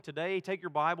Today, take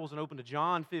your Bibles and open to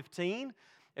John 15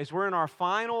 as we're in our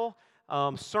final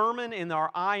sermon in our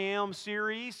I Am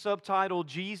series subtitled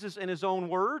Jesus in His Own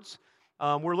Words.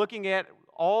 We're looking at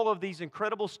all of these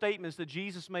incredible statements that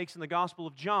Jesus makes in the Gospel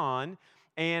of John.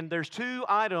 And there's two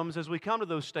items as we come to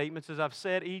those statements, as I've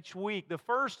said each week. The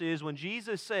first is when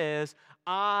Jesus says,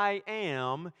 I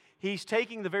am, He's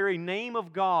taking the very name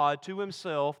of God to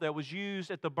Himself that was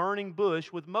used at the burning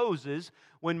bush with Moses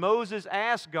when Moses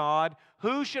asked God,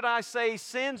 who should I say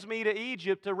sends me to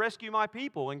Egypt to rescue my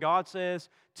people? And God says,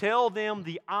 tell them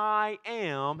the I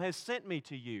am has sent me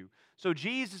to you. So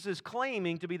Jesus is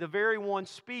claiming to be the very one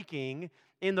speaking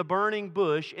in the burning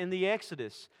bush in the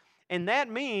Exodus. And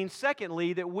that means,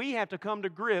 secondly, that we have to come to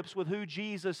grips with who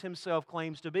Jesus Himself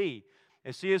claims to be.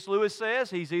 As C.S. Lewis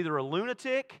says, He's either a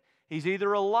lunatic, He's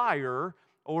either a liar,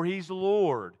 or He's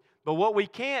Lord. But what we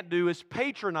can't do is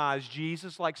patronize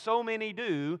Jesus like so many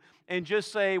do and just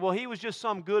say, well, He was just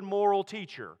some good moral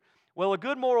teacher. Well, a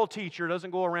good moral teacher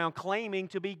doesn't go around claiming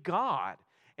to be God.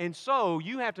 And so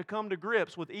you have to come to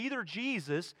grips with either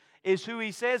Jesus is who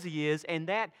He says He is, and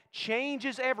that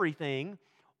changes everything,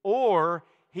 or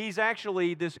He's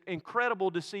actually this incredible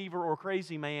deceiver or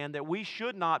crazy man that we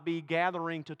should not be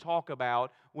gathering to talk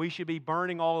about. We should be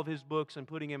burning all of His books and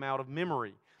putting Him out of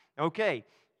memory. Okay,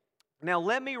 now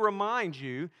let me remind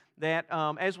you that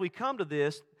as we come to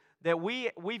this, that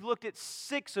we've looked at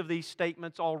 6 of these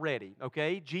statements already,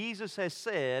 okay? Jesus has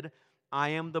said,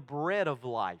 I am the bread of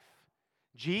life.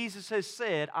 Jesus has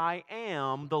said, I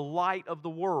am the light of the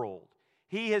world.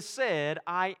 He has said,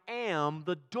 I am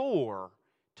the door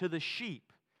to the sheep.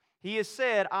 He has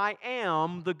said, I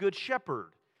am the good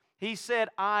shepherd. He said,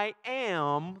 I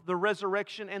am the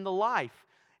resurrection and the life.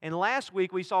 And last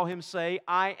week we saw Him say,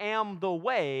 I am the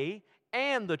way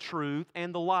and the truth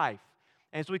and the life.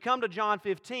 As we come to John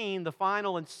 15, the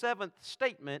final and 7th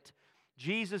statement,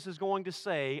 Jesus is going to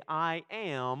say, I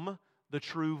am the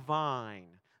true vine.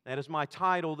 That is my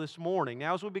title this morning.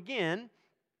 Now as we begin,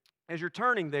 as you're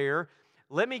turning there,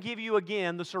 let me give you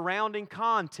again the surrounding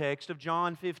context of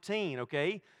John 15,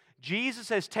 okay? Jesus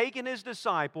has taken His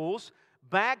disciples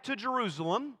back to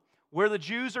Jerusalem where the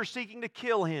Jews are seeking to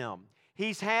kill Him.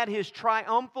 He's had His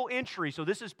triumphal entry. So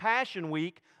this is Passion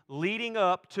Week leading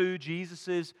up to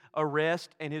Jesus'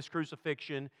 arrest and His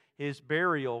crucifixion, His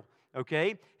burial.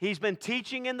 Okay? He's been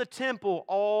teaching in the temple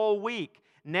all week.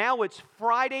 Now it's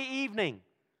Friday evening.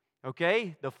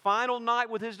 Okay? The final night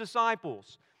with His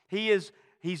disciples. He's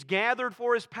gathered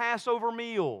for His Passover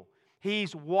meal.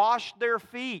 He's washed their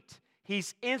feet.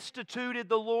 He's instituted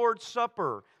the Lord's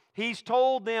Supper. He's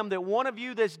told them that one of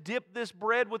you that's dipped this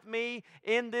bread with me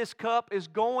in this cup is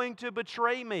going to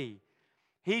betray me.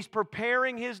 He's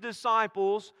preparing His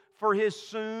disciples for His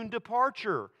soon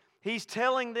departure. He's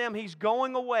telling them He's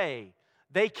going away.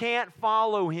 They can't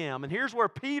follow Him. And here's where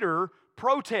Peter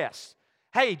protests.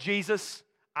 Hey, Jesus,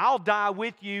 I'll die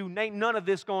with you. Ain't none of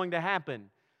this going to happen.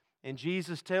 And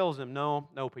Jesus tells him, no,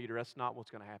 Peter, that's not what's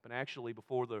going to happen. Actually,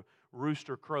 before the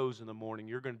rooster crows in the morning,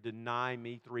 you're going to deny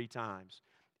me 3 times.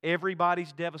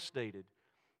 Everybody's devastated.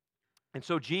 And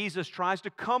so Jesus tries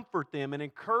to comfort them and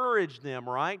encourage them,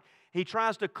 right? He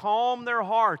tries to calm their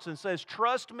hearts and says,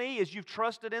 trust me as you've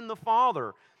trusted in the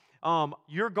Father. I'm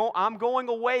going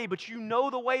away, but you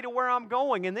know the way to where I'm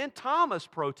going. And then Thomas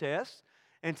protests,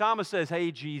 and Thomas says,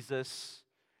 hey, Jesus,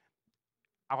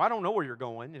 I don't know where you're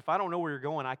going. If I don't know where you're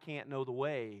going, I can't know the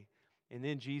way. And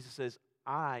then Jesus says,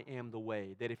 I am the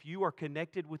way. That if you are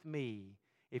connected with me,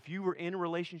 if you are in a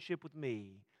relationship with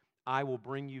me, I will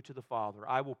bring you to the Father.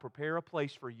 I will prepare a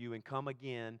place for you and come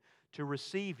again to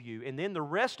receive you. And then the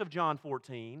rest of John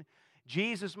 14,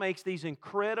 Jesus makes these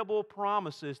incredible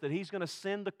promises that He's going to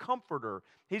send the Comforter.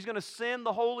 He's going to send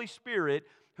the Holy Spirit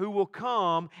who will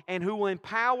come and who will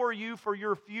empower you for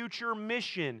your future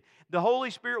mission. The Holy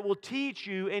Spirit will teach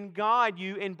you and guide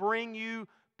you and bring you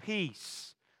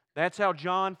peace. That's how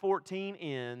John 14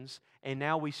 ends, and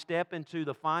now we step into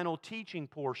the final teaching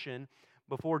portion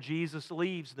before Jesus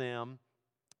leaves them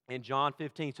in John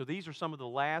 15. So these are some of the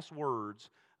last words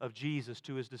of Jesus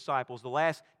to His disciples, the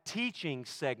last teaching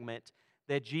segment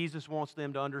that Jesus wants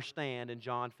them to understand in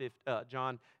John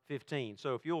 15.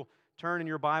 So if you'll turn in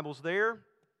your Bibles there,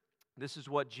 this is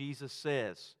what Jesus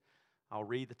says. I'll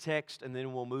read the text and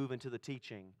then we'll move into the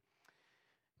teaching.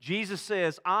 Jesus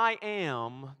says, I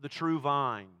am the true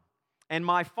vine, and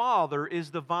my Father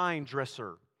is the vine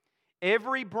dresser.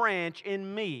 Every branch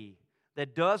in me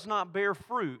that does not bear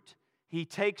fruit, He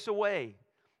takes away.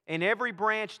 And every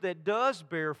branch that does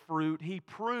bear fruit, He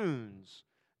prunes,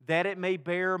 that it may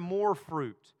bear more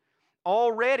fruit.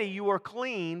 Already you are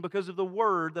clean because of the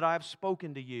word that I have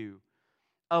spoken to you.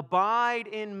 Abide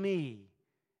in me,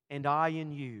 and I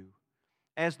in you.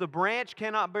 As the branch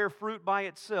cannot bear fruit by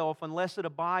itself unless it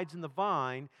abides in the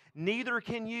vine, neither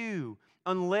can you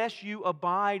unless you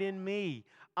abide in me.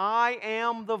 I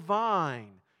am the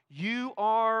vine, you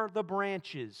are the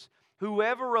branches.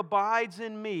 Whoever abides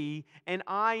in me and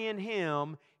I in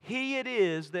him, he it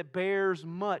is that bears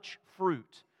much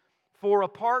fruit. For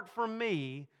apart from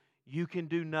me, you can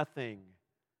do nothing.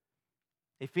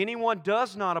 If anyone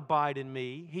does not abide in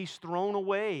me, he's thrown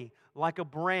away like a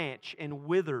branch and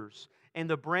withers, and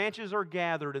the branches are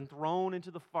gathered and thrown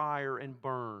into the fire and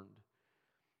burned.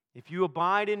 If you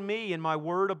abide in me and my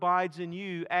word abides in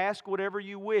you, ask whatever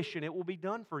you wish and it will be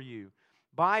done for you.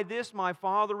 By this my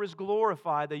Father is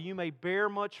glorified, that you may bear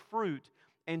much fruit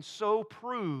and so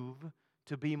prove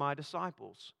to be my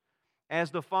disciples.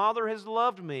 As the Father has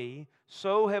loved me,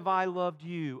 so have I loved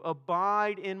you.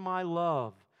 Abide in my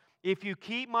love. If you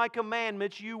keep my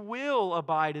commandments, you will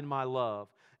abide in my love,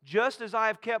 just as I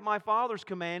have kept my Father's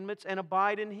commandments and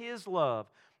abide in His love.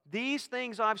 These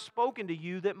things I've spoken to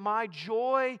you, that my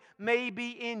joy may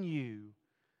be in you,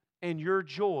 and your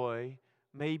joy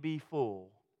may be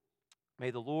full. May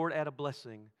the Lord add a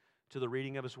blessing to the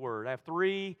reading of His Word. I have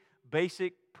three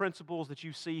basic principles that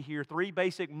you see here, three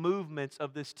basic movements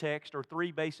of this text, or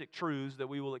three basic truths that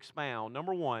we will expound.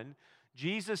 Number one,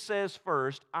 Jesus says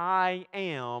first, I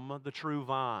am the true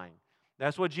vine.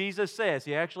 That's what Jesus says.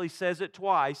 He actually says it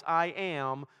twice, I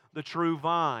am the true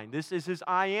vine. This is His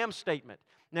I am statement.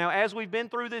 Now, as we've been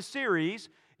through this series,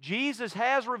 Jesus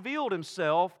has revealed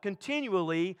Himself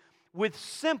continually with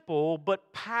simple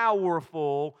but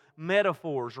powerful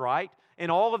metaphors, right? In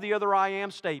all of the other I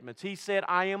am statements. He said,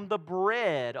 I am the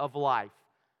bread of life.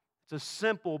 It's a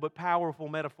simple but powerful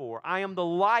metaphor. I am the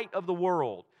light of the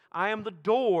world. I am the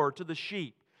door to the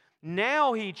sheep.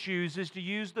 Now He chooses to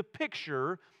use the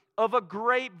picture of a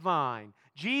grapevine.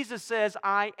 Jesus says,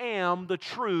 I am the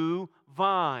true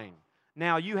vine.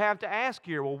 Now you have to ask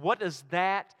here, well, what does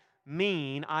that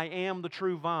mean, I am the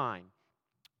true vine?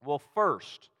 Well,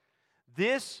 first,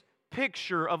 this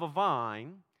picture of a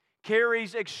vine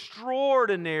carries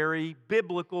extraordinary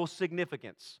biblical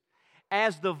significance,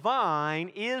 as the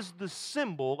vine is the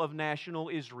symbol of national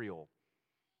Israel.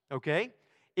 Okay?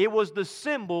 It was the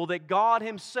symbol that God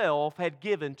Himself had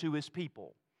given to His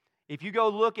people. If you go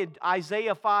look at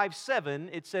Isaiah 5:7,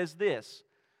 it says this,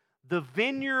 the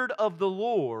vineyard of the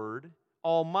Lord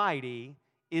Almighty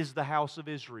is the house of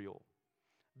Israel.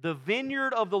 The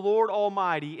vineyard of the Lord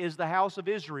Almighty is the house of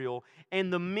Israel,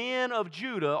 and the men of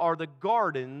Judah are the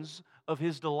gardens of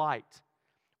His delight.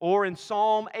 Or in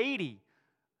Psalm 80,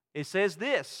 it says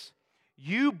this,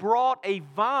 you brought a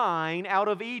vine out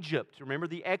of Egypt. Remember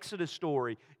the Exodus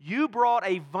story. You brought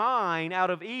a vine out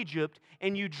of Egypt,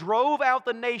 and you drove out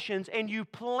the nations, and you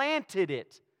planted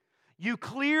it. You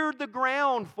cleared the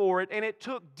ground for it, and it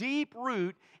took deep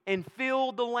root and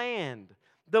filled the land.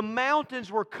 The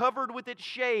mountains were covered with its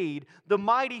shade, the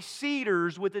mighty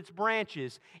cedars with its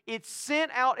branches. It sent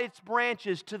out its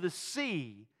branches to the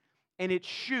sea, and its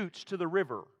shoots to the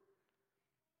river.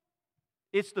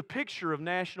 It's the picture of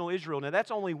national Israel. Now,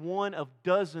 that's only one of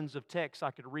dozens of texts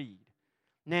I could read.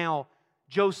 Now,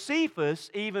 Josephus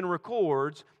even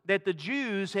records that the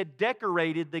Jews had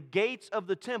decorated the gates of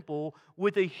the temple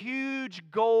with a huge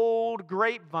gold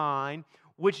grapevine,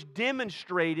 which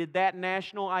demonstrated that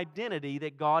national identity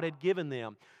that God had given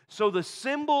them. So the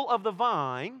symbol of the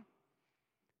vine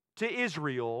to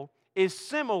Israel is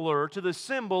similar to the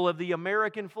symbol of the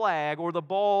American flag or the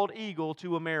bald eagle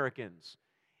to Americans.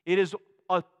 It is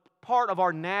a part of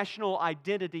our national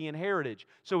identity and heritage.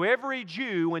 So every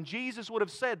Jew, when Jesus would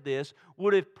have said this,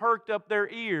 would have perked up their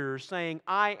ears saying,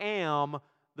 I am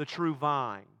the true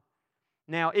vine.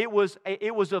 Now, it was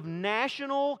of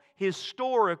national,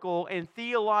 historical, and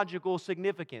theological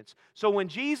significance. So when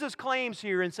Jesus claims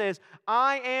here and says,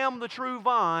 I am the true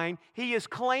vine, He is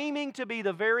claiming to be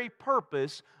the very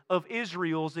purpose of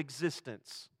Israel's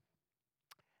existence.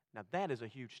 Now, that is a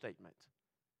huge statement.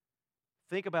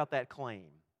 Think about that claim.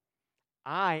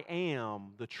 I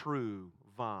am the true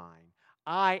vine.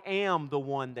 I am the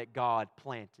one that God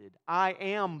planted. I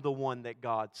am the one that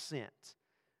God sent.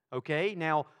 Okay?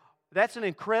 Now, that's an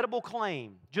incredible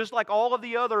claim, just like all of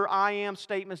the other I am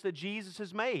statements that Jesus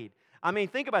has made. I mean,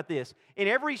 think about this. In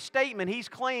every statement, He's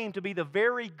claimed to be the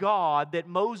very God that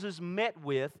Moses met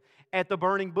with at the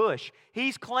burning bush.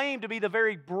 He's claimed to be the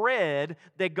very bread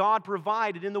that God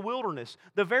provided in the wilderness,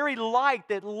 the very light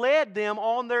that led them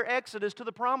on their exodus to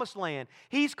the promised land.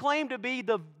 He's claimed to be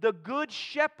the good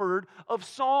shepherd of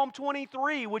Psalm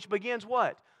 23, which begins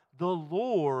what? The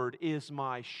Lord is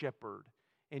my shepherd.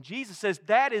 And Jesus says,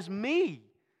 that is me.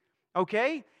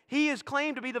 Okay? He is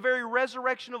claimed to be the very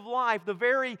resurrection of life,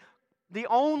 the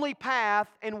only path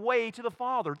and way to the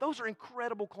Father. Those are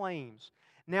incredible claims.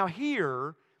 Now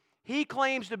here, He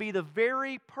claims to be the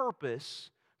very purpose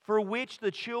for which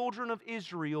the children of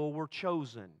Israel were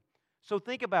chosen. So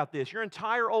think about this. Your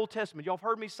entire Old Testament, y'all have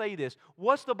heard me say this.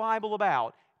 What's the Bible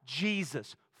about?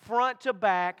 Jesus. Front to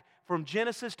back, from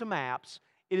Genesis to maps,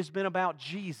 it has been about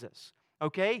Jesus.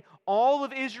 Okay? All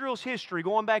of Israel's history,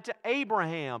 going back to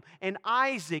Abraham and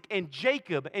Isaac and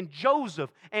Jacob and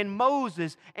Joseph and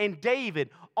Moses and David,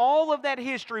 all of that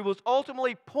history was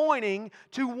ultimately pointing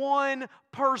to one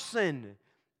person,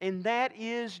 and that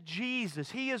is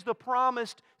Jesus. He is the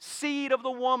promised seed of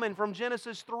the woman from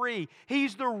Genesis 3.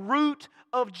 He's the root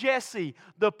of Jesse,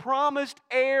 the promised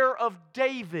heir of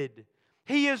David.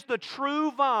 He is the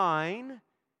true vine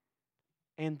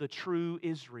and the true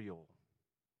Israel.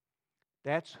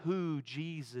 That's who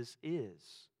Jesus is.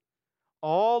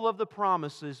 All of the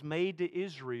promises made to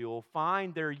Israel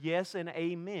find their yes and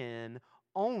amen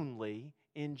only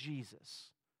in Jesus.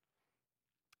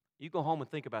 You go home and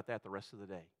think about that the rest of the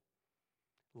day.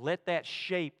 Let that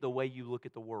shape the way you look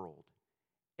at the world.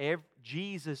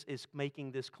 Jesus is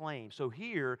making this claim. So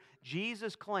here,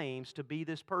 Jesus claims to be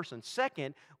this person.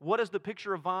 Second, what the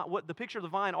picture of the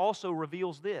vine also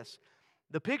reveals this.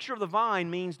 The picture of the vine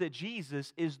means that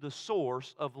Jesus is the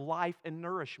source of life and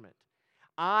nourishment.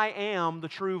 I am the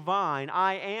true vine.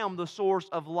 I am the source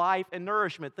of life and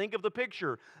nourishment. Think of the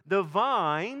picture. The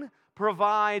vine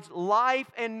provides life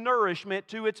and nourishment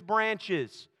to its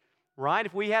branches. Right?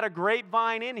 If we had a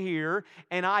grapevine in here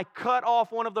and I cut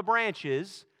off one of the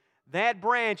branches, that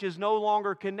branch is no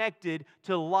longer connected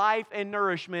to life and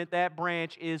nourishment. That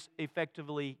branch is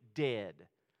effectively dead.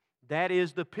 That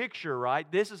is the picture, right?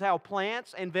 This is how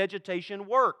plants and vegetation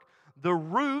work. The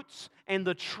roots and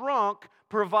the trunk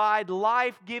provide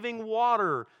life-giving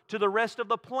water to the rest of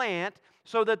the plant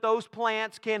so that those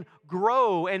plants can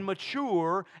grow and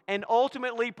mature and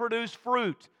ultimately produce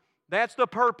fruit. That's the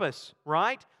purpose,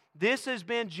 right? This has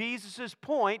been Jesus'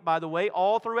 point, by the way,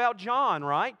 all throughout John,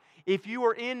 right? If you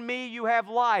are in me, you have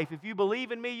life. If you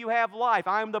believe in me, you have life.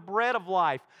 I am the bread of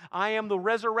life. I am the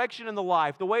resurrection and the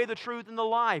life, the way, the truth, and the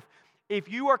life. If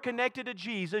you are connected to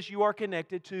Jesus, you are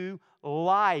connected to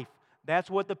life. That's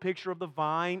what the picture of the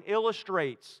vine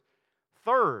illustrates.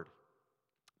 Third,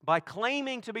 by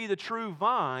claiming to be the true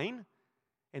vine,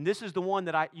 and this is the one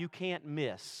that you can't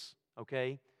miss,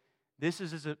 okay? This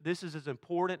is as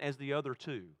important as the other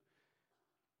two.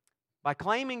 By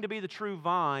claiming to be the true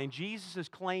vine, Jesus is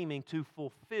claiming to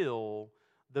fulfill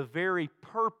the very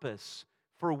purpose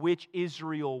for which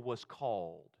Israel was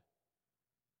called.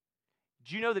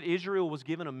 Do you know that Israel was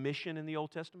given a mission in the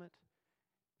Old Testament?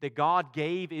 That God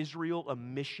gave Israel a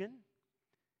mission?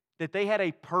 That they had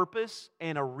a purpose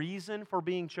and a reason for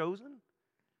being chosen?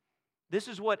 This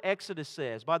is what Exodus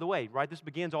says. By the way, right, this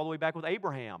begins all the way back with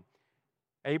Abraham.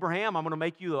 Abraham, I'm going to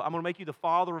make you the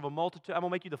father of a multitude. I'm going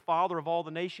to make you the father of all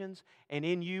the nations, and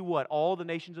in you what? All the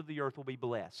nations of the earth will be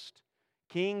blessed.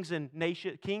 Kings and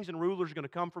rulers are going to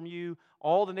come from you.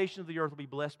 All the nations of the earth will be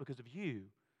blessed because of you.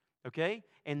 Okay?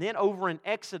 And then over in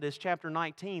Exodus chapter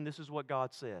 19, this is what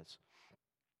God says.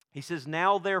 He says,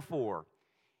 "Now therefore,"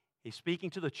 He's speaking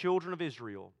to the children of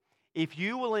Israel, "if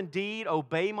you will indeed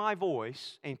obey my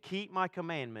voice and keep my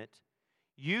commandment,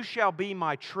 you shall be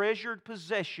my treasured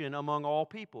possession among all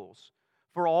peoples.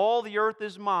 For all the earth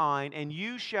is mine, and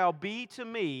you shall be to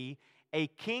me a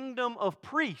kingdom of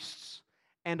priests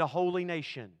and a holy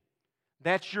nation."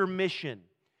 That's your mission.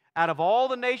 Out of all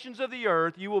the nations of the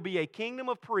earth, you will be a kingdom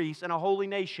of priests and a holy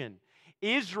nation.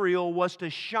 Israel was to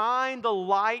shine the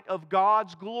light of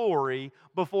God's glory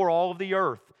before all of the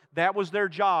earth. That was their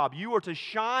job. You were to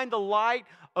shine the light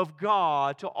of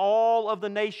God to all of the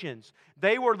nations.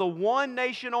 They were the one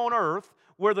nation on earth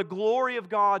where the glory of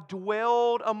God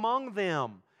dwelled among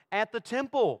them at the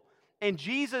temple. And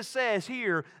Jesus says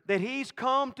here that He's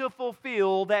come to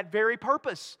fulfill that very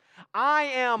purpose. I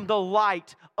am the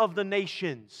light of the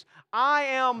nations. I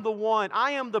am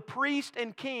the priest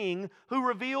and king who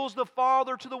reveals the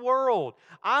Father to the world.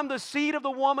 I'm the seed of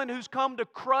the woman who's come to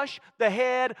crush the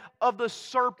head of the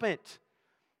serpent.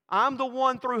 I'm the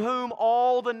one through whom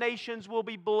all the nations will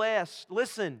be blessed.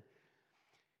 Listen,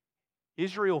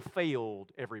 Israel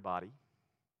failed, everybody.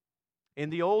 In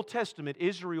the Old Testament,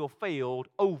 Israel failed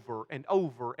over and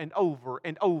over and over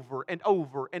and over and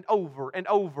over and over and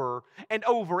over and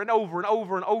over and over and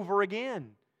over and over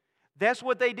again. That's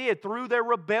what they did through their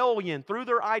rebellion, through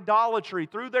their idolatry,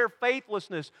 through their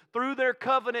faithlessness, through their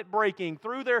covenant breaking,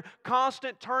 through their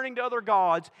constant turning to other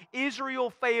gods. Israel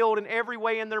failed in every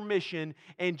way in their mission,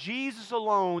 and Jesus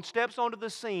alone steps onto the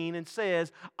scene and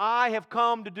says, I have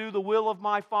come to do the will of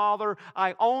my Father.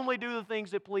 I only do the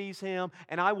things that please Him,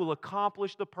 and I will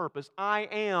accomplish the purpose. I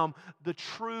am the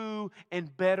true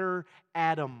and better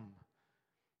Adam.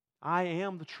 I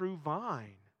am the true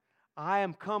vine. I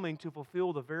am coming to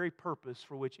fulfill the very purpose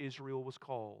for which Israel was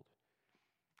called.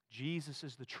 Jesus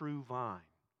is the true vine.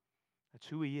 That's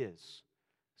who He is.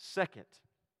 Second,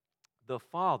 the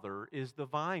Father is the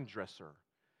vine dresser.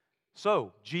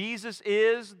 So, Jesus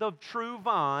is the true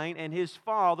vine, and His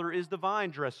Father is the vine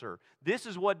dresser. This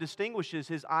is what distinguishes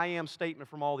His I am statement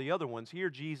from all the other ones. Here,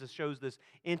 Jesus shows this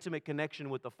intimate connection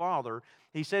with the Father.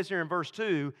 He says here in verse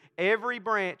 2, every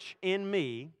branch in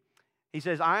me, He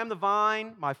says, I am the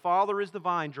vine, my Father is the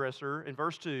vine dresser. In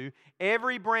verse 2,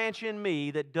 every branch in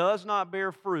me that does not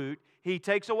bear fruit, He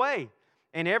takes away.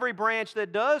 And every branch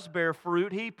that does bear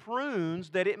fruit, He prunes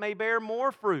that it may bear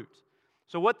more fruit.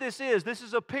 So what this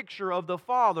is a picture of the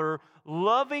Father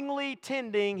lovingly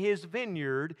tending His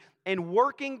vineyard and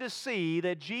working to see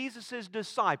that Jesus'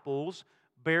 disciples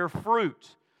bear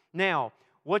fruit. Now,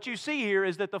 what you see here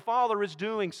is that the Father is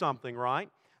doing something, right?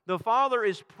 The Father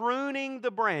is pruning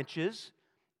the branches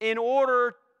in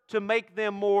order to make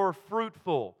them more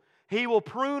fruitful. He will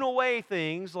prune away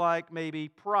things like maybe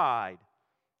pride,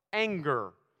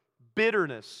 anger,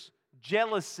 bitterness,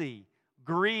 jealousy,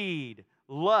 greed,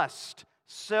 lust,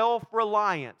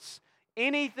 self-reliance,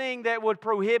 anything that would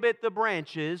prohibit the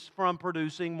branches from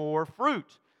producing more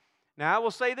fruit. Now, I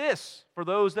will say this, for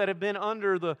those that have been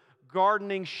under the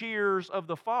gardening shears of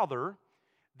the Father,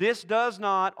 this does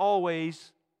not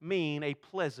always mean a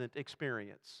pleasant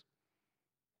experience.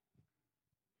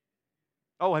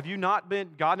 Oh, have you not been,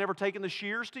 God never taken the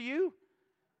shears to you?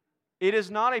 It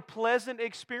is not a pleasant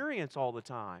experience all the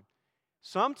time.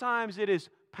 Sometimes it is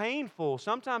painful,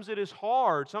 sometimes it is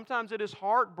hard, sometimes it is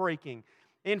heartbreaking.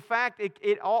 In fact,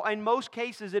 in most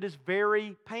cases it is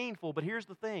very painful. But here's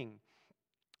the thing.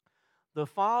 The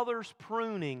Father's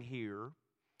pruning here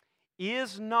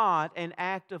is not an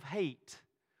act of hate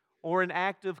or an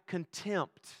act of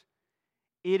contempt.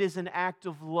 It is an act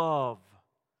of love.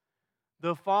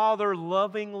 The Father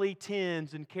lovingly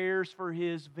tends and cares for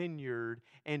His vineyard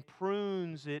and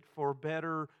prunes it for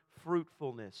better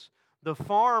fruitfulness. The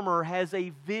farmer has a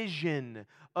vision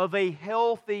of a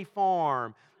healthy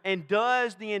farm and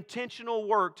does the intentional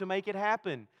work to make it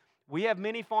happen. We have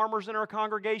many farmers in our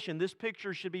congregation. This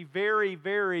picture should be very,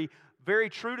 very, very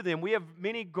true to them. We have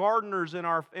many gardeners in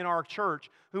our church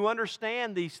who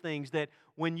understand these things, that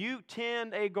when you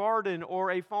tend a garden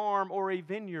or a farm or a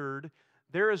vineyard,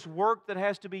 there is work that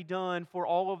has to be done for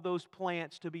all of those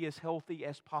plants to be as healthy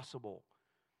as possible.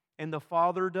 And the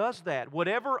Father does that.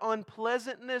 Whatever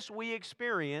unpleasantness we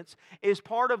experience is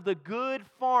part of the good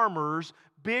farmer's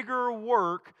bigger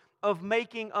work of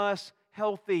making us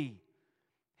healthy.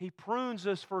 He prunes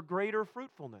us for greater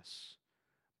fruitfulness.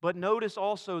 But notice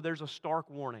also there's a stark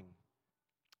warning.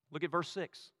 Look at verse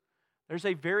 6. There's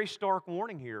a very stark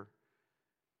warning here.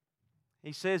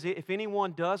 He says, if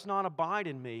anyone does not abide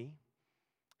in me,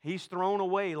 he's thrown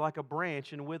away like a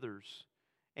branch and withers.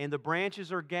 And the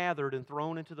branches are gathered and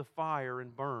thrown into the fire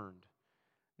and burned.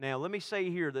 Now, let me say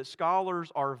here that scholars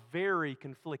are very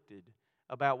conflicted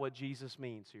about what Jesus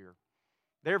means here.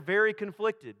 They're very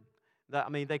conflicted.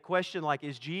 They question, like,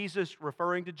 is Jesus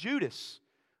referring to Judas,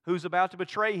 who's about to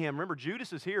betray Him? Remember,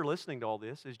 Judas is here listening to all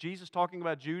this. Is Jesus talking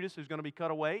about Judas who's going to be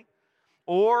cut away?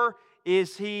 Or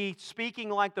is He speaking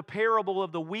like the parable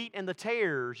of the wheat and the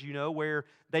tares, where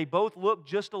they both look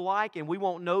just alike and we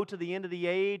won't know to the end of the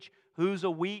age who's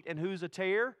a wheat and who's a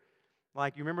tare?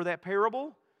 Like, you remember that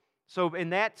parable? So in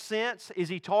that sense, is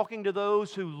He talking to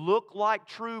those who look like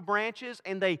true branches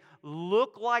and they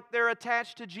look like they're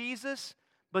attached to Jesus,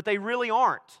 but they really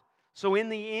aren't? So in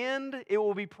the end, it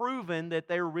will be proven that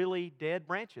they're really dead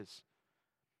branches.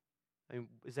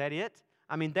 Is that it?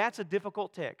 That's a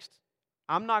difficult text.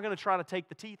 I'm not going to try to take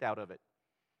the teeth out of it.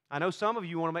 I know some of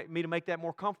you want me to make that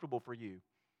more comfortable for you.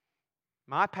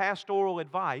 My pastoral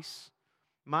advice,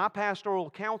 my pastoral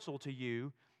counsel to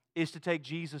you is to take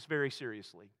Jesus very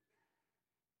seriously.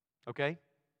 Okay?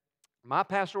 My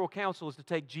pastoral counsel is to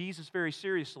take Jesus very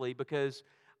seriously because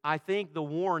I think the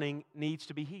warning needs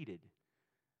to be heeded.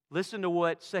 Listen to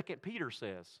what 2 Peter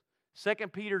says. 2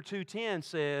 Peter 2:10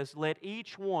 says, let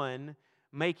each one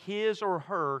make his or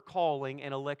her calling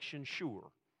and election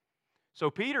sure. So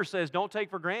Peter says, don't take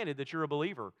for granted that you're a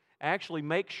believer. Actually,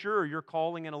 make sure your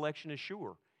calling and election is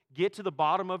sure. Get to the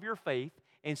bottom of your faith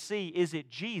and see, is it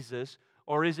Jesus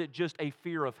or is it just a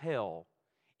fear of hell?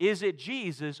 Is it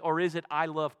Jesus or is it I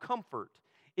love comfort?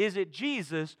 Is it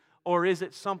Jesus or is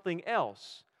it something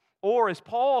else? Or as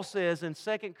Paul says in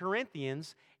 2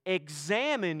 Corinthians,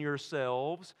 examine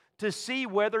yourselves to see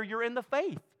whether you're in the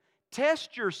faith.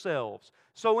 Test yourselves.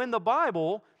 So in the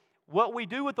Bible, what we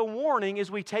do with the warning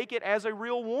is we take it as a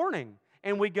real warning.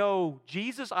 And we go,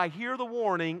 Jesus, I hear the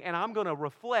warning, and I'm going to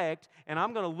reflect, and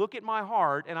I'm going to look at my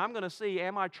heart, and I'm going to see,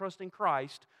 am I trusting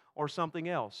Christ or something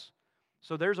else?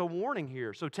 So there's a warning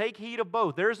here. So take heed of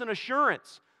both. There's an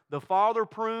assurance. The Father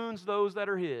prunes those that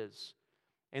are His.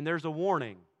 And there's a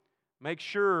warning. Make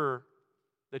sure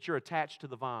that you're attached to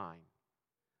the vine.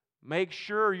 Make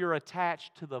sure you're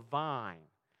attached to the vine.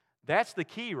 That's the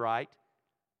key, right?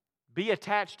 Be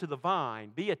attached to the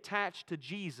vine. Be attached to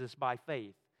Jesus by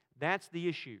faith. That's the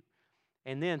issue.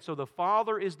 And then, so the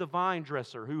Father is the vine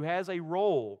dresser who has a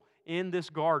role in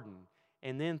this garden.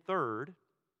 And then third,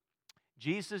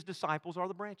 Jesus' disciples are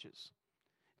the branches.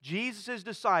 Jesus'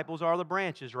 disciples are the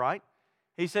branches, right?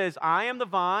 He says, I am the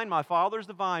vine, my Father's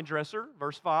the vine dresser.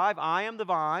 Verse 5, I am the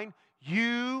vine,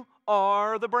 you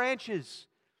are the branches.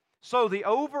 So the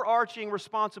overarching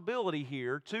responsibility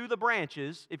here to the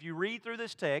branches, if you read through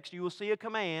this text, you will see a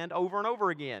command over and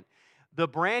over again. The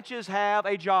branches have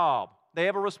a job. They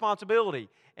have a responsibility.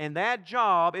 And that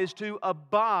job is to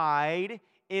abide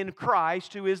in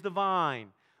Christ, who is the vine.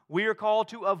 We are called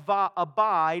to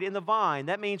abide in the vine.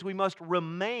 That means we must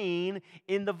remain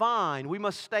in the vine. We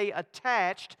must stay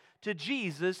attached to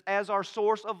Jesus as our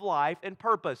source of life and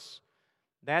purpose.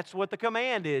 That's what the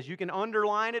command is. You can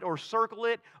underline it or circle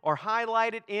it or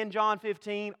highlight it in John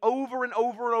 15 over and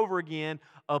over and over again.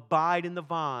 Abide in the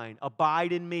vine.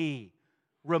 Abide in me.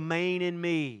 Remain in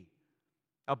me.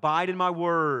 Abide in my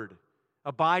word.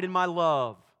 Abide in my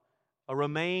love.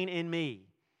 Remain in me.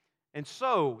 And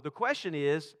so, the question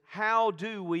is, how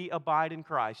do we abide in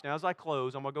Christ? Now, as I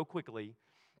close, I'm going to go quickly.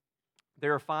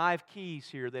 There are 5 keys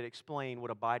here that explain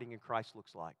what abiding in Christ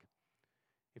looks like.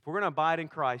 If we're going to abide in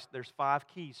Christ, there's 5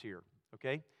 keys here,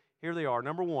 okay? Here they are.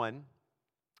 Number 1,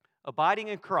 abiding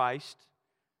in Christ,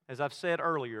 as I've said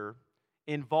earlier,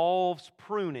 involves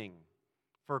pruning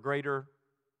for greater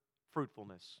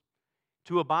fruitfulness.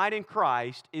 To abide in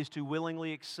Christ is to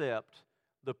willingly accept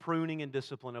the pruning and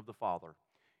discipline of the Father.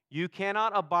 You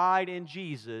cannot abide in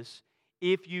Jesus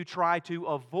if you try to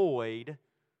avoid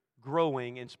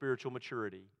growing in spiritual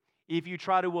maturity. If you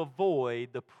try to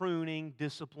avoid the pruning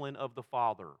discipline of the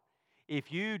Father.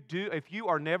 If you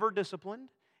are never disciplined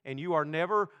and you are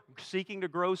never seeking to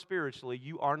grow spiritually,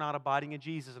 you are not abiding in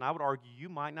Jesus. And I would argue you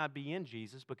might not be in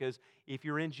Jesus, because if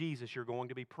you're in Jesus, you're going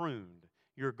to be pruned.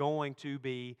 You're going to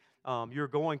be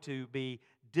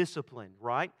disciplined,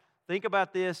 right? Think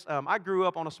about this. I grew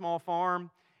up on a small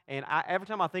farm. And every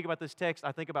time I think about this text,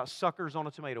 I think about suckers on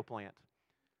a tomato plant.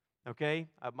 Okay?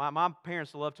 My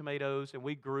parents love tomatoes, and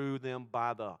we grew them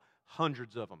by the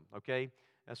hundreds of them. Okay?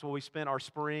 That's what we spent our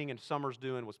spring and summers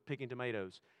doing, was picking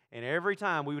tomatoes. And every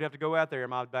time we would have to go out there, and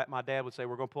my dad would say,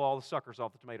 we're going to pull all the suckers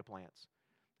off the tomato plants.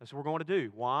 That's what we're going to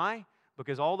do. Why?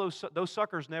 Because all those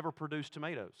suckers never produced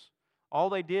tomatoes. All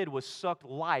they did was suck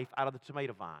life out of the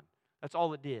tomato vine. That's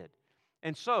all it did.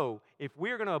 And so, if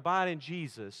we're going to abide in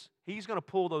Jesus, He's going to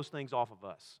pull those things off of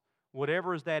us,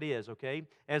 whatever that is, okay?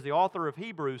 As the author of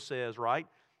Hebrews says, right?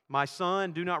 My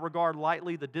son, do not regard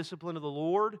lightly the discipline of the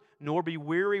Lord, nor be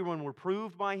weary when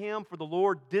reproved by Him, for the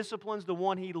Lord disciplines the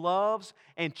one He loves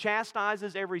and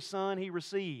chastises every son He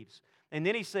receives. And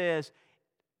then he says,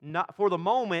 for the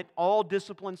moment, all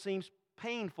discipline seems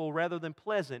painful rather than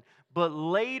pleasant, but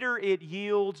later it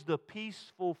yields the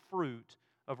peaceful fruit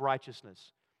of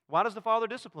righteousness. Why does the Father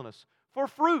discipline us? For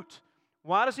fruit.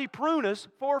 Why does He prune us?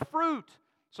 For fruit.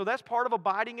 So that's part of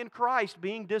abiding in Christ,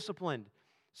 being disciplined.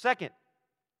 Second,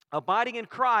 abiding in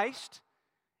Christ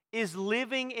is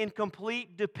living in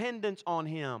complete dependence on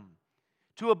Him.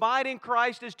 To abide in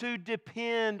Christ is to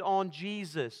depend on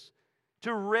Jesus,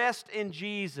 to rest in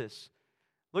Jesus.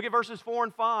 Look at verses 4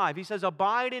 and 5. He says,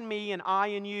 abide in me and I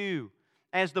in you.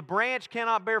 As the branch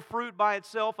cannot bear fruit by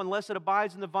itself unless it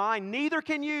abides in the vine, neither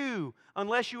can you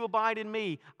unless you abide in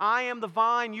me. I am the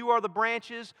vine, you are the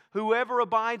branches. Whoever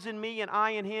abides in me and I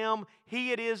in him,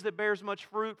 he it is that bears much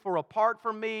fruit. For apart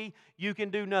from me, you can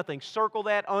do nothing. Circle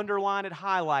that, underline it,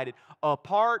 highlight it.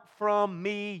 Apart from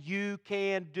me, you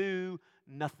can do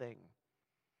nothing.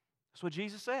 That's what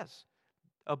Jesus says.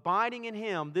 Abiding in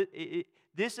Him,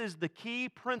 this is the key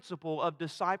principle of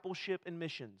discipleship and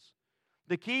missions.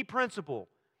 The key principle,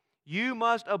 you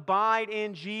must abide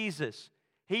in Jesus.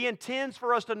 He intends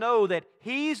for us to know that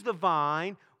He's the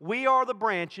vine, we are the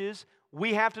branches.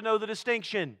 We have to know the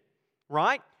distinction,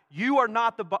 right? you are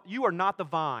not the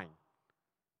vine.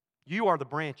 You are the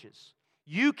branches.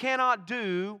 You cannot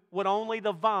do what only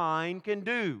the vine can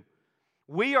do.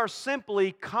 We are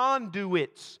simply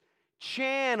conduits,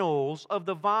 channels of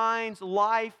the vine's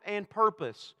life and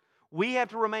purpose. We have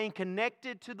to remain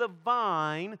connected to the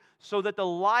vine so that the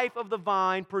life of the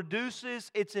vine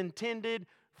produces its intended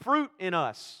fruit in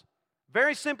us.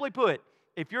 Very simply put,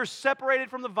 if you're separated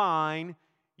from the vine,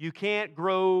 you can't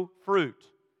grow fruit.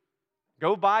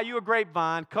 Go buy you a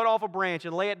grapevine, cut off a branch,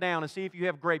 and lay it down and see if you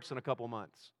have grapes in a couple of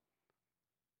months.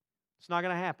 It's not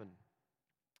going to happen.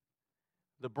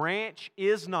 The branch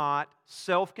is not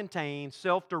self-contained,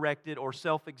 self-directed, or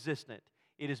self-existent.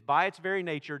 It is by its very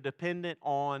nature dependent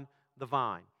on the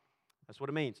vine. That's what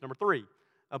it means. Number 3,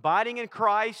 abiding in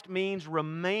Christ means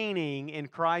remaining in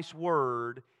Christ's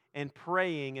Word and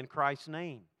praying in Christ's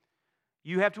name.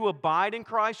 You have to abide in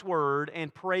Christ's Word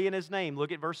and pray in His name.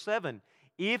 Look at verse 7.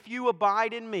 If you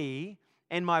abide in me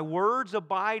and my words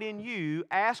abide in you,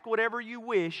 ask whatever you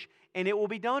wish and it will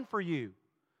be done for you.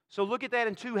 So look at that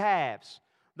in 2 halves.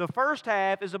 The first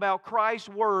half is about Christ's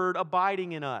Word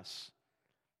abiding in us.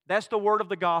 That's the word of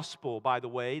the gospel, by the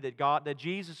way, that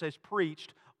Jesus has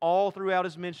preached all throughout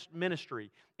His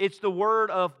ministry. It's the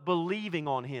word of believing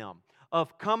on Him,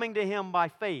 of coming to Him by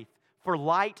faith for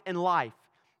light and life.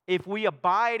 If we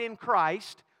abide in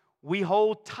Christ, we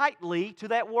hold tightly to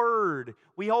that word.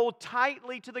 We hold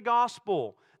tightly to the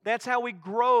gospel. That's how we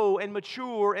grow and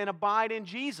mature and abide in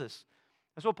Jesus.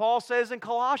 That's what Paul says in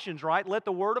Colossians, right? Let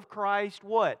the word of Christ,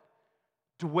 what?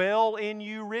 Dwell in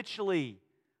you richly.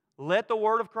 Let the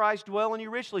word of Christ dwell in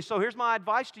you richly. So here's my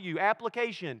advice to you,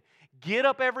 application. Get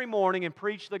up every morning and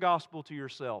preach the gospel to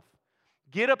yourself.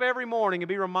 Get up every morning and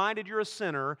be reminded you're a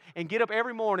sinner, and get up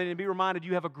every morning and be reminded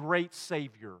you have a great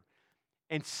Savior.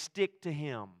 And stick to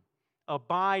Him.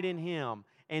 Abide in Him.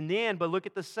 And then, but look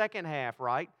at the second half,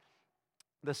 right?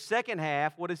 The second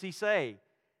half, what does he say?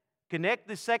 Connect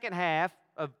the second half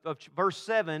of verse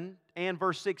 7 and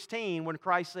verse 16 when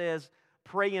Christ says,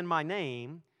 pray in my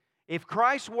name. If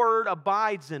Christ's word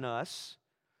abides in us,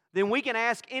 then we can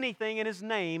ask anything in His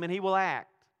name and He will act.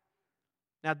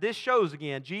 Now this shows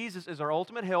again, Jesus is our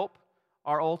ultimate help,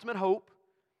 our ultimate hope.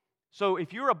 So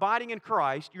if you're abiding in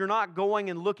Christ, you're not going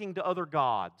and looking to other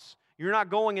gods. You're not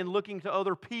going and looking to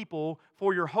other people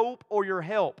for your hope or your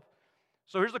help.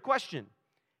 So here's the question.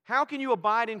 How can you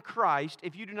abide in Christ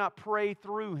if you do not pray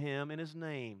through Him in His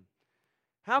name?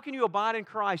 How can you abide in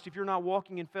Christ if you're not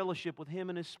walking in fellowship with Him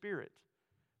and His Spirit?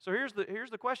 So here's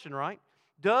the question, right?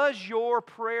 Does your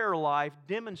prayer life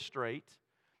demonstrate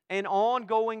an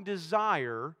ongoing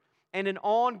desire and an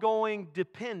ongoing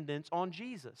dependence on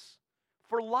Jesus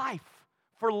for life,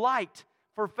 for light,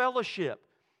 for fellowship?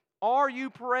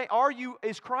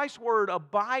 Is Christ's word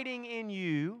abiding in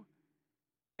you?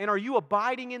 And are you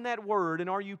abiding in that word? And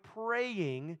are you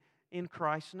praying in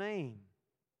Christ's name?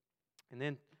 And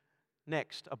then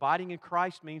next, abiding in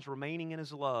Christ means remaining in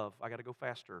His love. I got to go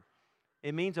faster.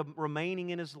 It means remaining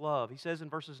in His love. He says in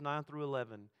verses 9 through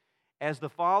 11, as the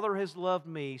Father has loved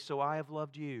me, so I have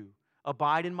loved you.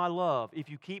 Abide in my love. If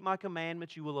you keep my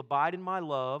commandments, you will abide in my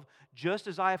love, just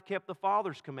as I have kept the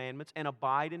Father's commandments and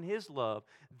abide in His love.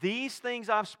 These things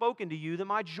I've spoken to you, that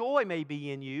my joy may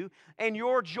be in you, and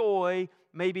your joy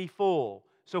may be full.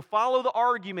 So follow the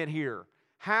argument here.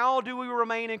 How do we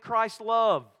remain in Christ's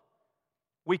love?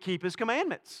 We keep His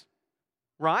commandments,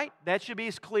 right? That should be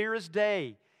as clear as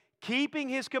day. Keeping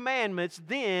His commandments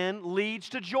then leads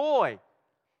to joy.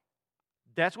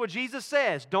 That's what Jesus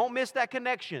says. Don't miss that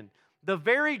connection. The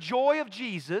very joy of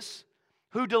Jesus,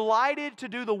 who delighted to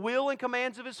do the will and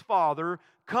commands of His Father,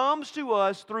 comes to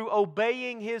us through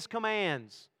obeying His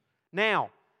commands. Now,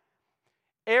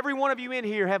 every one of you in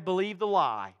here have believed the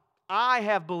lie. I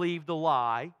have believed the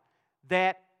lie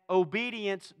that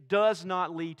obedience does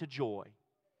not lead to joy.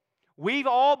 We've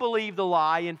all believed the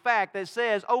lie, in fact, that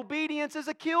says obedience is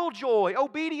a killjoy.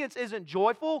 Obedience isn't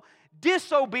joyful.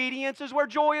 Disobedience is where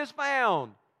joy is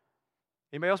found.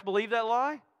 Anybody else believe that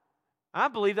lie? I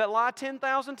believe that lie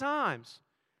 10,000 times.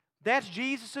 That's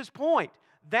Jesus' point.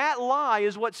 That lie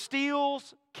is what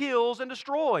steals, kills, and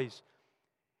destroys.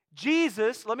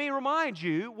 Jesus, let me remind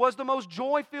you, was the most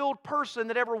joy-filled person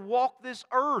that ever walked this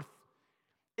earth.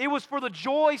 It was for the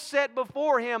joy set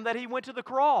before Him that He went to the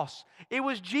cross. It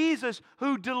was Jesus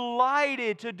who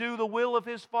delighted to do the will of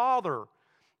His Father.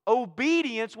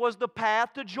 Obedience was the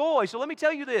path to joy. So let me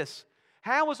tell you this.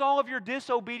 How is all of your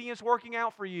disobedience working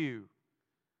out for you?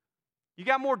 You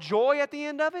got more joy at the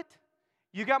end of it?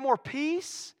 You got more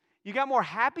peace? You got more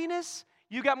happiness?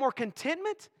 You got more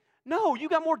contentment? No, you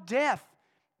got more death.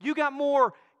 You got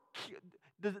more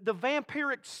the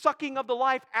vampiric sucking of the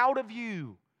life out of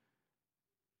you.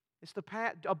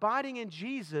 Abiding in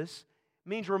Jesus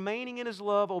means remaining in His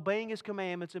love, obeying His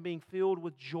commandments, and being filled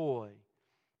with joy.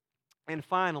 And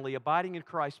finally, abiding in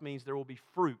Christ means there will be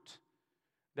fruit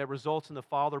that results in the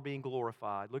Father being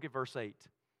glorified. Look at verse 8.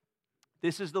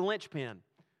 This is the linchpin.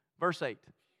 Verse 8.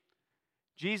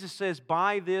 Jesus says,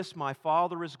 "By this my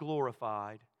Father is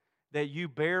glorified, that you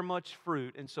bear much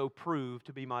fruit and so prove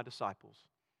to be my disciples."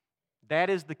 That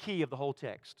is the key of the whole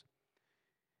text.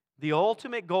 The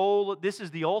ultimate goal, this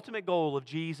is the ultimate goal of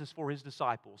Jesus for His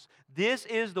disciples. This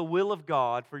is the will of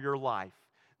God for your life.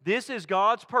 This is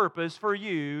God's purpose for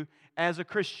you as a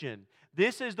Christian.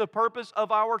 This is the purpose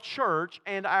of our church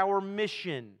and our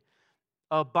mission.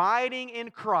 Abiding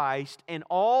in Christ and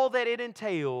all that it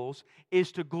entails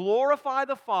is to glorify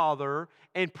the Father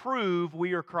and prove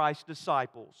we are Christ's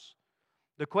disciples.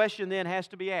 The question then has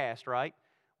to be asked, right?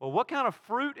 Well, what kind of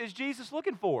fruit is Jesus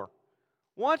looking for?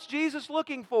 What's Jesus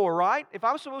looking for, right? If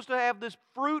I'm supposed to have this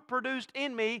fruit produced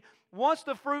in me, what's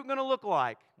the fruit going to look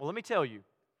like? Well, let me tell you.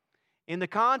 In the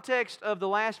context of the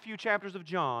last few chapters of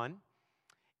John,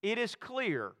 it is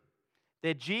clear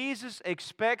that Jesus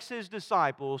expects His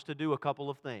disciples to do a couple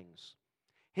of things.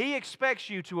 He expects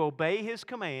you to obey His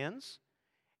commands,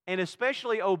 and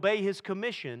especially obey His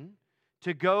commission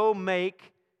to go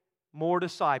make more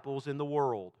disciples in the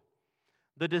world.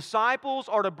 The disciples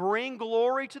are to bring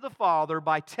glory to the Father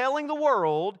by telling the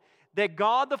world that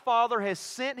God the Father has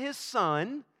sent His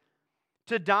Son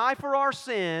to die for our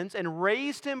sins and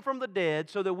raised Him from the dead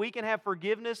so that we can have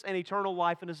forgiveness and eternal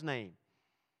life in His name.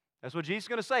 That's what Jesus is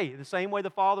going to say. The same way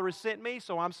the Father has sent me,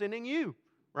 so I'm sending you,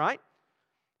 right?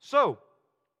 So,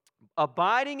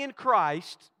 abiding in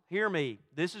Christ, hear me,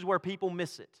 this is where people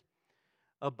miss it.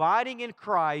 Abiding in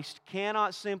Christ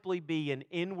cannot simply be an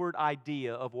inward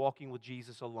idea of walking with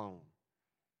Jesus alone.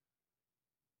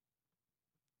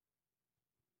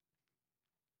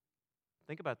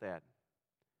 Think about that.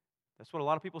 That's what a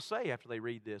lot of people say after they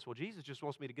read this. Well, Jesus just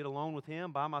wants me to get alone with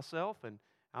Him by myself, and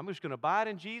I'm just going to abide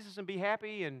in Jesus and be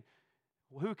happy, and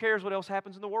who cares what else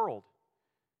happens in the world?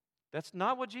 That's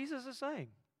not what Jesus is saying.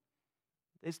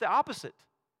 It's the opposite,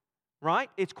 right?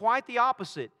 It's quite the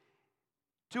opposite.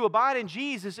 To abide in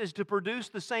Jesus is to produce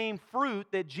the same fruit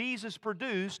that Jesus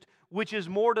produced, which is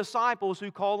more disciples who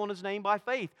call on His name by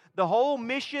faith. The whole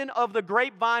mission of the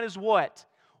grapevine is what?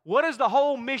 What is the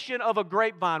whole mission of a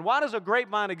grapevine? Why does a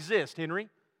grapevine exist, Henry?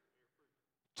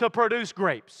 To produce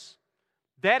grapes.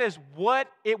 That is what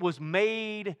it was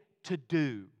made to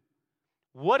do.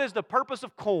 What is the purpose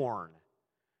of corn?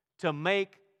 To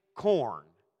make corn.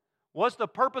 What's the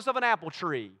purpose of an apple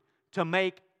tree? To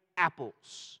make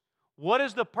apples. What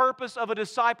is the purpose of a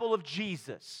disciple of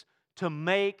Jesus? To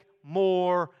make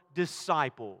more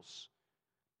disciples.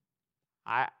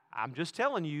 I'm just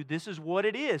telling you, this is what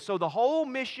it is. So the whole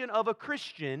mission of a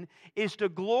Christian is to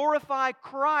glorify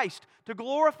Christ, to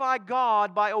glorify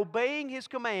God by obeying His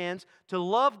commands, to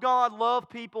love God, love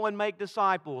people, and make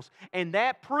disciples. And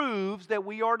that proves that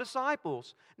we are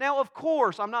disciples. Now, of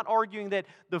course, I'm not arguing that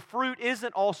the fruit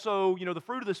isn't also, the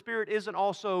fruit of the Spirit isn't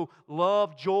also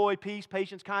love, joy, peace,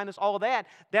 patience, kindness, all of that.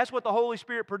 That's what the Holy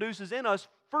Spirit produces in us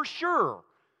for sure.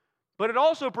 But it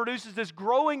also produces this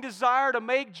growing desire to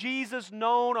make Jesus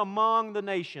known among the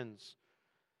nations.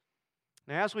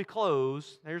 Now, as we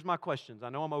close, here's my questions. I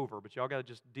know I'm over, but y'all got to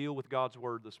just deal with God's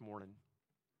Word this morning.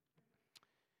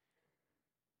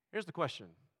 Here's the question.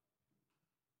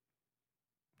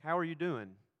 How are you doing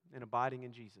in abiding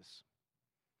in Jesus?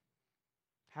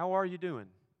 How are you doing?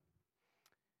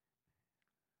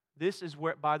 This is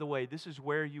where, by the way, this is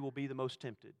where you will be the most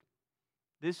tempted.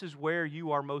 This is where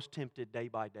you are most tempted day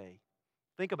by day.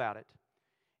 Think about it.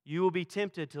 You will be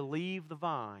tempted to leave the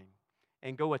vine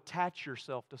and go attach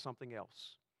yourself to something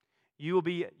else. You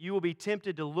will be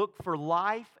tempted to look for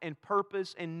life and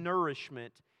purpose and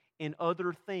nourishment in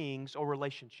other things or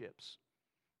relationships.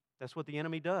 That's what the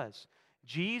enemy does.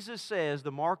 Jesus says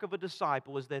the mark of a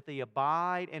disciple is that they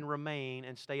abide and remain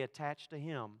and stay attached to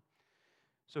Him.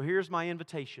 So here's my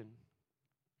invitation.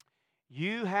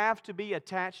 You have to be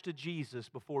attached to Jesus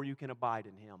before you can abide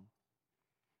in Him.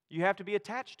 You have to be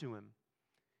attached to Him.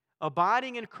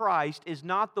 Abiding in Christ is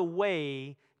not the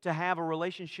way to have a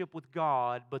relationship with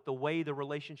God, but the way the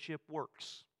relationship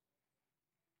works.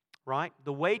 Right?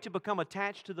 The way to become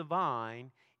attached to the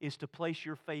vine is to place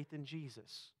your faith in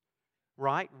Jesus.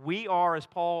 Right? We are, as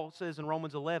Paul says in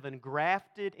Romans 11,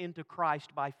 grafted into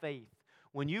Christ by faith.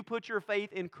 When you put your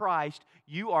faith in Christ,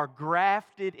 you are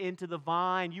grafted into the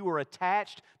vine. You are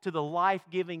attached to the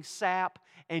life-giving sap,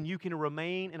 and you can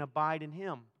remain and abide in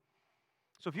Him.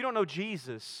 So if you don't know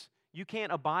Jesus, you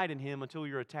can't abide in Him until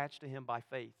you're attached to Him by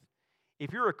faith.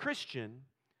 If you're a Christian,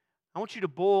 I want you to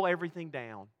boil everything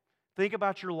down. Think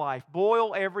about your life.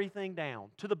 Boil everything down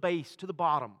to the base, to the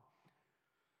bottom.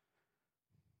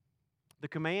 The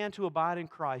command to abide in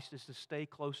Christ is to stay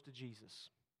close to Jesus.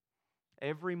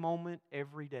 Every moment,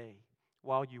 every day.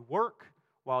 While you work,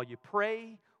 while you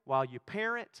pray, while you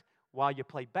parent, while you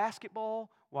play basketball,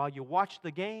 while you watch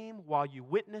the game, while you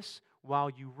witness,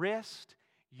 while you rest,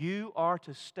 you are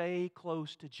to stay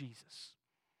close to Jesus.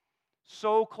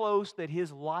 So close that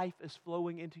His life is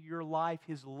flowing into your life,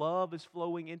 His love is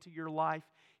flowing into your life,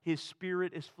 His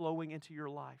Spirit is flowing into your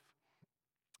life.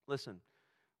 Listen,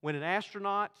 when an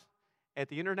astronaut at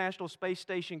the International Space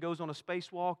Station goes on a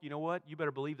spacewalk, you know what? You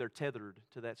better believe they're tethered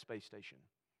to that space station.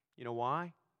 You know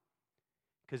why?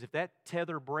 Because if that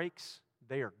tether breaks,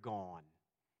 they are gone.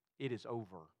 It is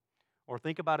over. Or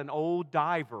think about an old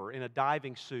diver in a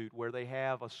diving suit where they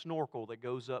have a snorkel that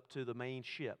goes up to the main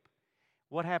ship.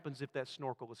 What happens if that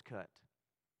snorkel is cut?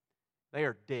 They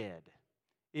are dead.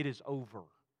 It is over.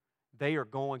 They are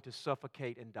going to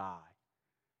suffocate and die.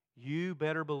 You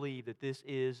better believe that this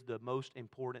is the most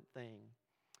important thing.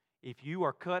 If you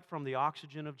are cut from the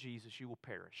oxygen of Jesus, you will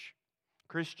perish.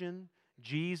 Christian,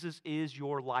 Jesus is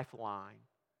your lifeline.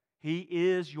 He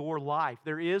is your life.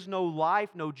 There is no life,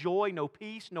 no joy, no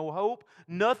peace, no hope,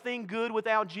 nothing good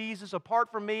without Jesus.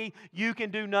 Apart from me, you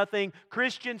can do nothing.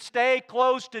 Christian, stay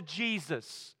close to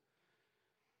Jesus.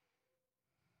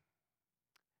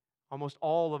 Almost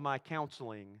all of my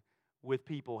counseling with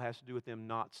people has to do with them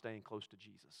not staying close to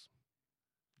Jesus.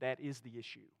 That is the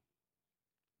issue.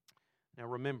 Now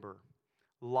remember,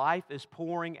 life is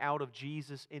pouring out of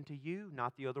Jesus into you,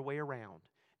 not the other way around.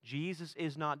 Jesus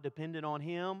is not dependent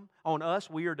on us,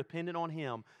 we are dependent on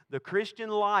Him. The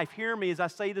Christian life, hear me as I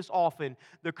say this often,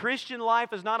 the Christian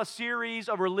life is not a series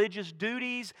of religious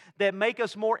duties that make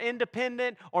us more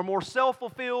independent or more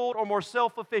self-fulfilled or more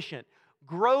self-efficient.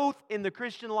 Growth in the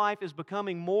Christian life is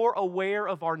becoming more aware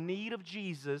of our need of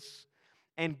Jesus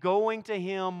and going to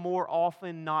Him more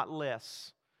often, not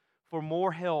less, for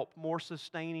more help, more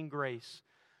sustaining grace.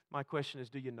 My question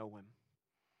is, do you know Him?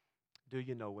 Do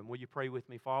you know Him? Will you pray with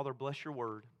me? Father, bless your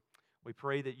word. We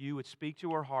pray that you would speak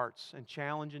to our hearts and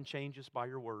challenge and change us by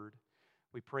your word.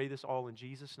 We pray this all in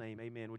Jesus' name. Amen.